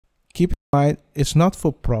Right? It's not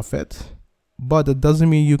for profit, but it doesn't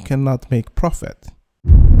mean you cannot make profit.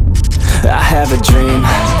 I have a dream,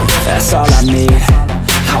 that's all I need.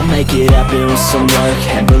 I'll make it happen with some work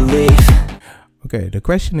and belief. Okay, the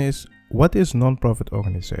question is, what is non-profit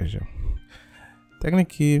organization?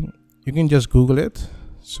 Technically, you can just Google it.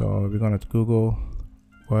 So we're gonna Google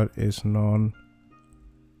what is non-profit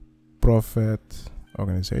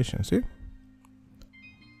organization. See,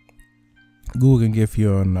 Google can give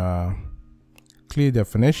you a clear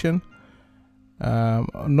definition.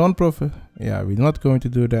 Non-profit, yeah, we're not going to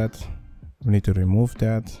do that. We need to remove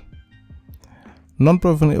that.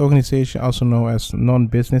 Non-profit organization, also known as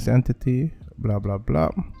non-business entity, blah blah blah.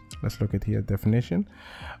 Let's look at here definition.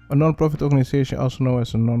 A non-profit organization, also known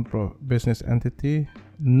as a non-business entity,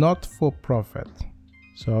 not for profit.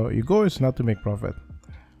 So your goal is not to make profit.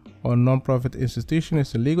 Or non-profit institution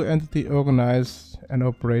is a legal entity organized and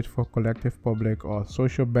operate for collective public or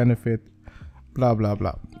social benefit, blah blah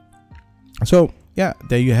blah. So yeah,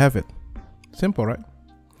 there you have it. Simple, right?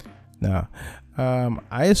 Now,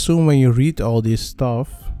 I assume when you read all this stuff,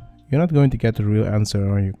 you're not going to get the real answer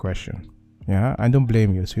on your question. Yeah, I don't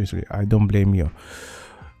blame you. Seriously, I don't blame you.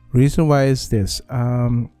 Reason why is this: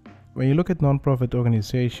 when you look at non-profit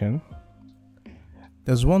organization,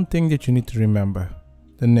 there's one thing that you need to remember: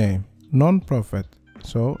 the name, non-profit,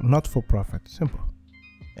 so not for profit. Simple.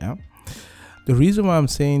 Yeah. The reason why I'm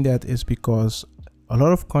saying that is because a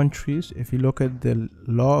lot of countries, if you look at the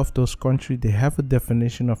law of those countries, they have a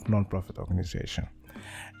definition of non-profit organization,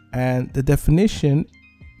 and the definition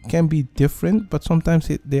can be different, but sometimes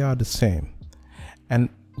they are the same. And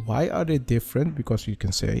why are they different? Because you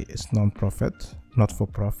can say it's non-profit, not for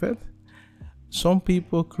profit. Some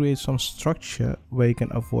people create some structure where you can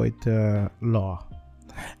avoid the law,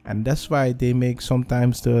 and that's why they make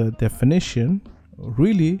sometimes the definition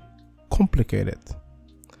really complicated.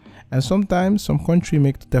 And sometimes some country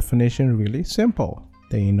make the definition really simple.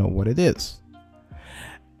 Then you know what it is.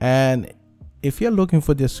 And if you're looking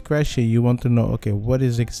for this question, you want to know, okay, what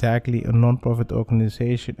is exactly a non-profit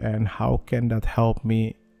organization and how can that help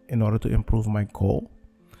me in order to improve my goal?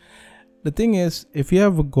 The thing is, if you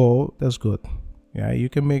have a goal, that's good. Yeah, you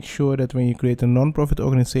can make sure that when you create a non-profit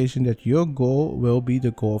organization, that your goal will be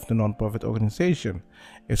the goal of the non-profit organization.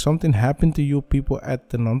 If something happened to you, people at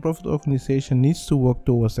the non-profit organization needs to work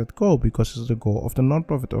towards that goal because it's the goal of the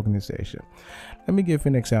non-profit organization. Let me give you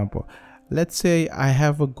an example. Let's say I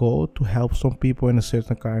have a goal to help some people in a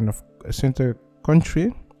certain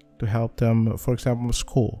country, to help them, for example,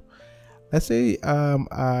 school. Let's say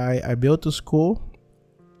I built a school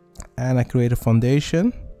and I create a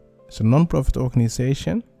foundation. It's a non-profit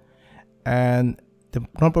organization, and the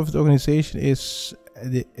non-profit organization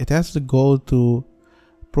it has the goal to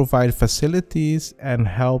provide facilities and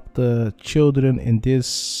help the children in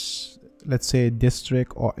this, let's say,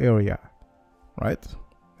 district or area, right?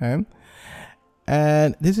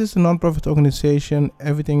 And this is a non-profit organization.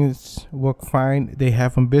 Everything is work fine. They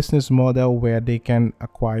have a business model where they can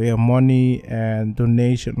acquire money and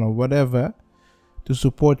donation or whatever to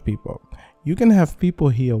support people. You can have people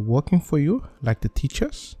here working for you, like the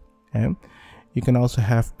teachers, and you can also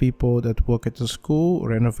have people that work at the school,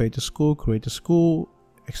 renovate the school, create the school,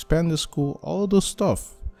 expand the school, all those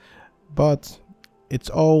stuff. But it's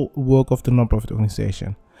all work of the non-profit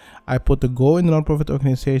organization. I put the goal in the non-profit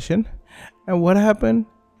organization, and what happened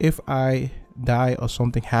if I die or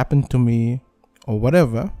something happened to me or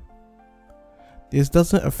whatever? This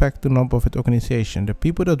doesn't affect the non-profit organization. The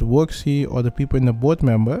people that works here or the people in the board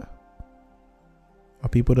member, or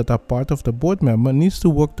people that are part of the board member, needs to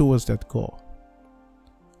work towards that goal.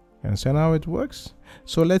 You understand how it works?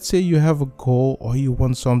 So let's say you have a goal or you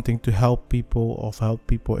want something to help people or help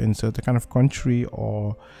people in certain kind of country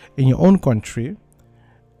or in your own country,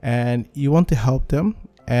 and you want to help them,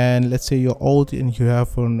 and let's say you're old and you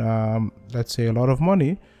have let's say a lot of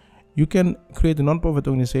money, you can create a non-profit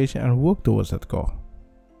organization and work towards that goal.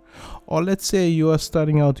 Or let's say you are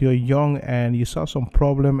starting out, you're young and you saw some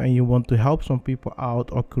problem and you want to help some people out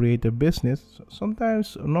or create a business.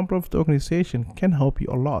 Sometimes a non-profit organization can help you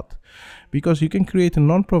a lot, because you can create a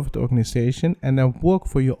non-profit organization and then work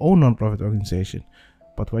for your own non-profit organization.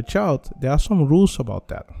 But watch out, there are some rules about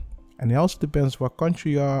that. And it also depends what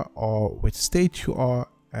country you are or which state you are,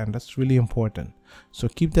 and that's really important. So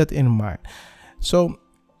keep that in mind. So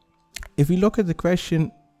if you look at the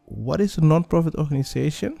question, what is a non-profit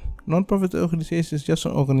organization? Non-profit organization is just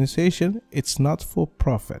an organization. It's not for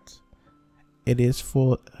profit. It is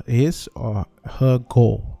for his or her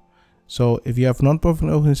goal. So if you have a non-profit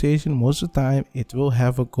organization, most of the time it will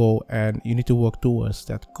have a goal and you need to work towards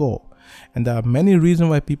that goal. And there are many reasons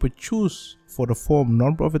why people choose for the form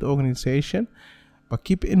non-profit organization. But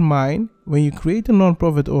keep in mind, when you create a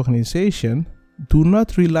non-profit organization, do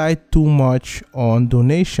not rely too much on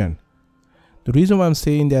donation. The reason why I'm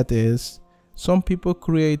saying that is some people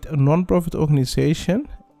create a non-profit organization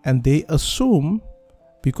and they assume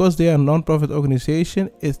because they are a non-profit organization,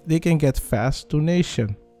 they can get fast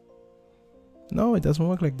donation. No, it doesn't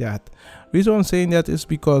work like that. The reason why I'm saying that is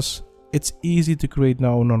because it's easy to create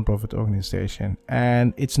now a non-profit organization,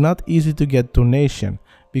 and it's not easy to get donation,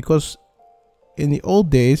 because in the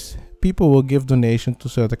old days people will give donation to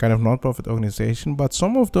certain kind of non-profit organization, but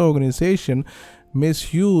some of the organization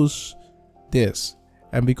misuse this,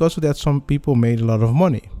 and because of that some people made a lot of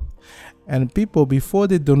money. And people, before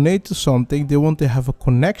they donate to something, they want to have a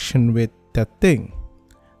connection with that thing.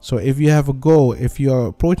 So if you have a goal, if you are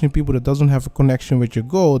approaching people that doesn't have a connection with your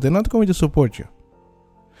goal, they're not going to support you.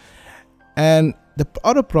 And the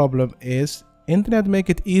other problem is internet make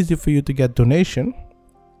it easy for you to get donation.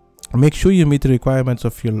 Make sure you meet the requirements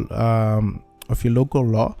of your local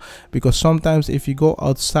law, because sometimes if you go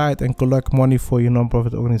outside and collect money for your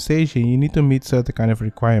non-profit organization, you need to meet certain kind of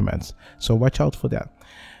requirements. So watch out for that.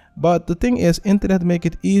 But the thing is, internet make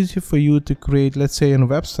it easy for you to create, let's say, a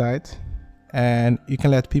website, and you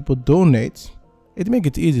can let people donate. It make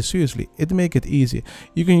it easy, seriously. It make it easy.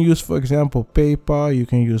 You can use, for example, PayPal. You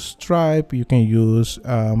can use Stripe. You can use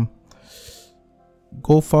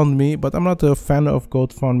GoFundMe. But I'm not a fan of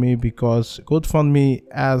GoFundMe because GoFundMe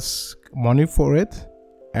asks money for it,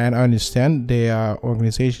 and I understand they are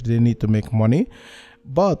organizations, they need to make money.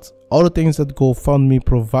 But all the things that GoFundMe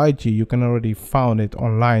provide you can already find it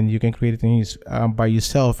online. You can create things by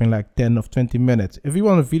yourself in like 10 or 20 minutes. If you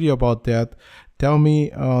want a video about that, tell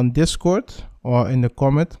me on Discord or in the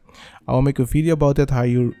comment. I'll make a video about that, how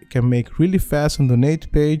you can make really fast a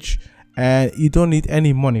donate page, and you don't need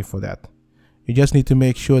any money for that. You just need to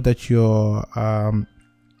make sure that your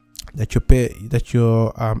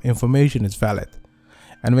information is valid.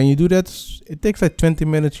 And when you do that, it takes like 20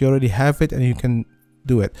 minutes. You already have it and you can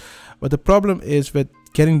do it. But the problem is with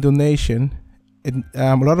getting donation,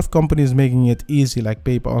 a lot of companies making it easy, like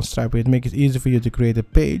PayPal and Stripe. It makes it easy for you to create a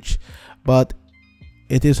page, but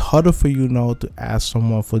it is harder for you now to ask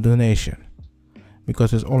someone for donation,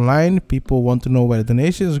 because it's online. People want to know where the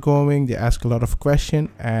donation is going. They ask a lot of questions,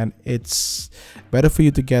 and it's better for you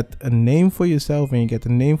to get a name for yourself. When you get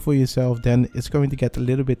a name for yourself, then it's going to get a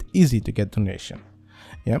little bit easy to get donation.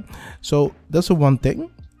 Yeah, so that's the one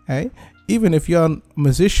thing. Hey, even if you're a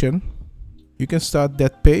musician, you can start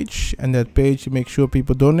that page, and that page make sure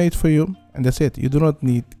people donate for you, and that's it. You do not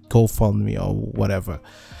need GoFundMe or whatever.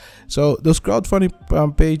 So those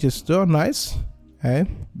crowdfunding pages, they're nice. Hey?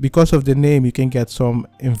 Because of the name, you can get some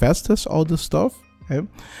investors, all this stuff. Hey?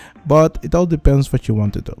 But it all depends what you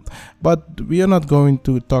want to do. But we are not going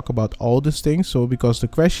to talk about all these things. So because the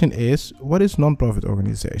question is, what is non-profit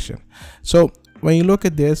organization? So when you look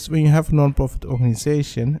at this, when you have a non-profit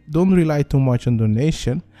organization, don't rely too much on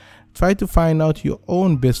donation. Try to find out your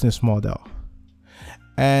own business model.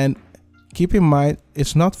 And keep in mind,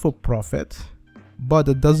 it's not for profit, but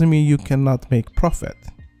it doesn't mean you cannot make profit.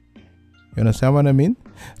 You understand what I mean?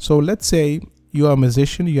 So let's say you are a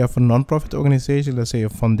musician, you have a non-profit organization, let's say a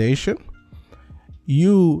foundation.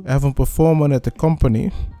 You have a performer at the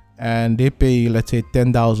company and they pay, let's say,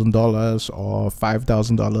 $10,000 or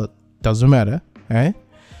 $5,000, doesn't matter. Eh?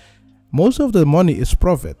 Most of the money is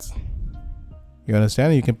profit. You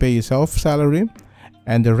understand? You can pay yourself salary,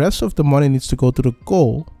 and the rest of the money needs to go to the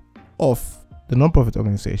goal of the non-profit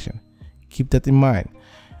organization. Keep that in mind.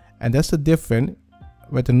 And that's the difference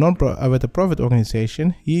with the profit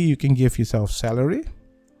organization. Here you can give yourself salary,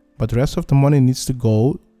 but the rest of the money needs to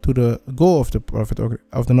go to the goal of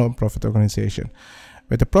the non-profit organization.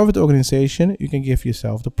 With the profit organization, you can give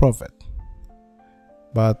yourself the profit,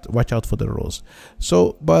 but watch out for the rules.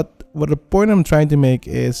 So, but what the point I'm trying to make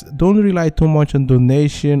is, don't rely too much on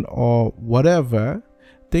donation or whatever.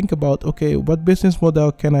 Think about, okay, what business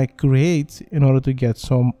model can I create in order to get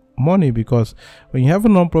some money? Because when you have a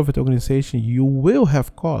non-profit organization, you will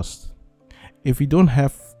have costs. If you don't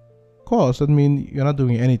have costs, that means you're not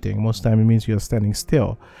doing anything. Most time it means you're standing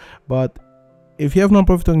still. But if you have a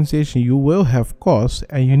non-profit organization, you will have costs,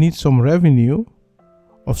 and you need some revenue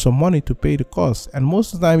of some money to pay the costs. And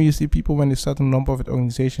most of the time you see people, when they start a non-profit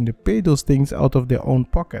organization, they pay those things out of their own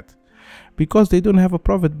pocket because they don't have a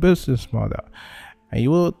profit business model. And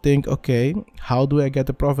you will think, okay, how do I get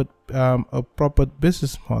a proper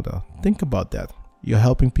business model? Think about that. You're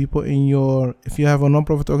helping people in your, if you have a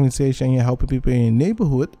non-profit organization and you're helping people in your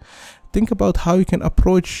neighborhood, think about how you can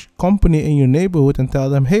approach company in your neighborhood and tell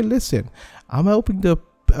them, hey, listen, I'm helping the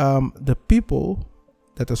the people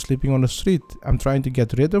that are sleeping on the street. I'm trying to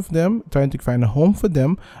get rid of them, trying to find a home for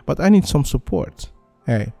them, but I need some support.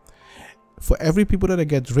 Hey, for every people that I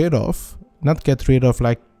get rid of, not get rid of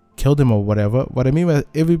like kill them or whatever. What I mean by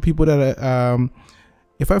every people that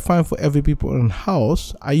if I find for every people in the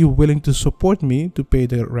house, are you willing to support me to pay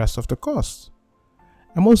the rest of the costs?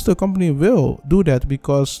 And most of the company will do that,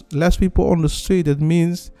 because less people on the street, that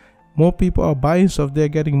means more people are buying stuff, they're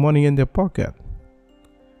getting money in their pocket.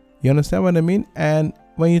 You understand what I mean? And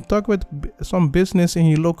when you talk with some business in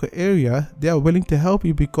your local area, they are willing to help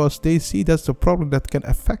you because they see that's the problem that can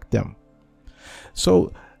affect them.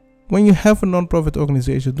 So when you have a non-profit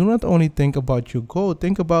organization, do not only think about your goal,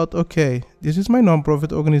 think about, okay, this is my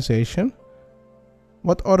non-profit organization.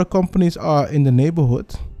 What other companies are in the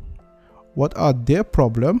neighborhood? What are their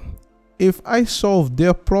problem? If I solve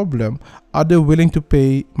their problem, are they willing to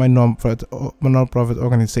pay my non-profit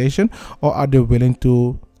organization, or are they willing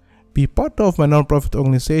to be part of my non-profit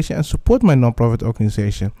organization and support my non-profit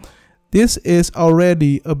organization? This is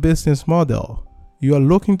already a business model. You are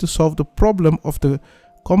looking to solve the problem of the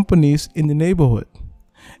companies in the neighborhood.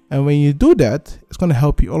 And when you do that, it's going to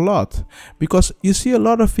help you a lot, because you see a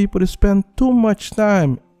lot of people that spend too much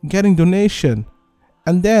time getting donation,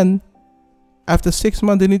 and then after 6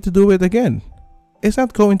 months they need to do it again. It's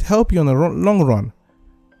not going to help you in the long run.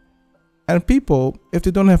 And people, if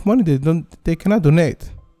they don't have money, they cannot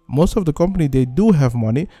donate. Most of the company, they do have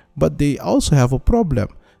money, but they also have a problem.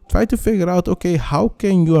 Try to figure out, okay, how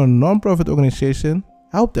can your non-profit organization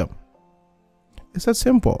help them? It's that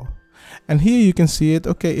simple. And here you can see it.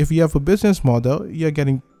 Okay, if you have a business model, you're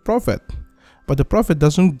getting profit, but the profit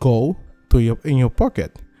doesn't go to in your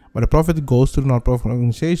pocket, but the profit goes to the non-profit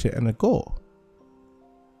organization and a goal.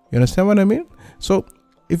 You understand what I mean? So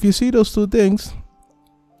if you see those two things,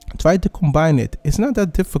 try to combine it. It's not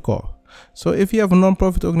that difficult. So if you have a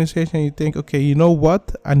non-profit organization and you think, okay, you know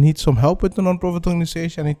what, I need some help with the non-profit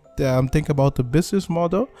organization, I need think about the business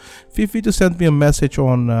model, feel free to send me a message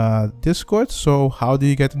on Discord. So how do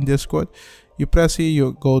you get in Discord? You press here,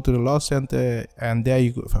 you go to the Law Center, and there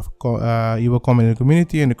you will come in the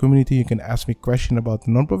community. In the community, you can ask me questions about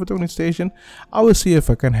the non-profit organization. I will see if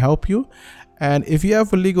I can help you. And if you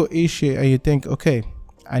have a legal issue and you think, okay,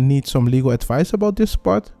 I need some legal advice about this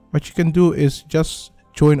part, what you can do is just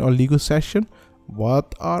join our legal session.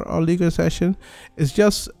 What are our legal sessions? It's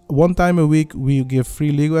just one time a week we give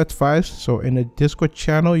free legal advice. So in the Discord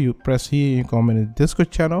channel, you press here, you come in the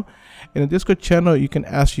Discord channel. In the Discord channel, you can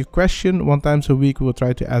ask your question. One time a week, we'll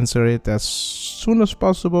try to answer it as soon as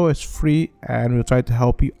possible. It's free, and we'll try to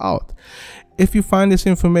help you out. If you find this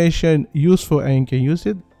information useful and you can use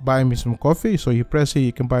it, buy me some coffee. So you press here,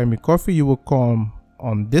 you can buy me coffee. You will come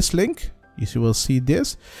on this link. You will see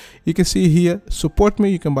this. You can see here, support me.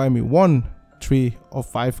 You can buy me 1, 3 or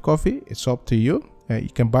 5 coffee. It's up to you. You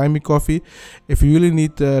can buy me coffee. If you really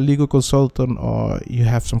need a legal consultant, or you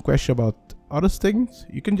have some question about other things,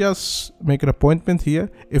 you can just make an appointment here.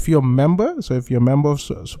 If you're a member, so if you're a member of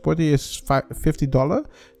support, here is $50.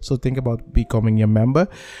 So think about becoming a member.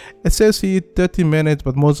 It says here 30 minutes,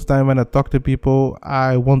 but most of the time when I talk to people,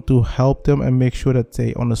 I want to help them and make sure that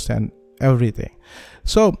they understand everything.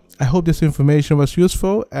 So I hope this information was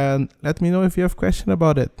useful, and let me know if you have questions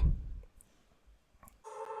about it.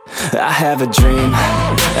 I have a dream,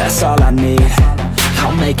 that's all I need.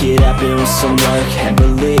 I'll make it happen with some work and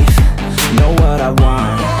belief. Know what I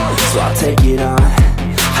want, so I'll take it on.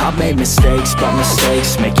 I've made mistakes, but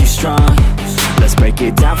mistakes make you strong. Let's break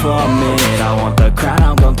it down for a minute. I want the crown,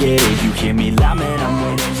 I'm gon' get it. You hear me loud, man, I'm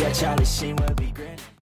winning. Yeah, Charlie Sheen will be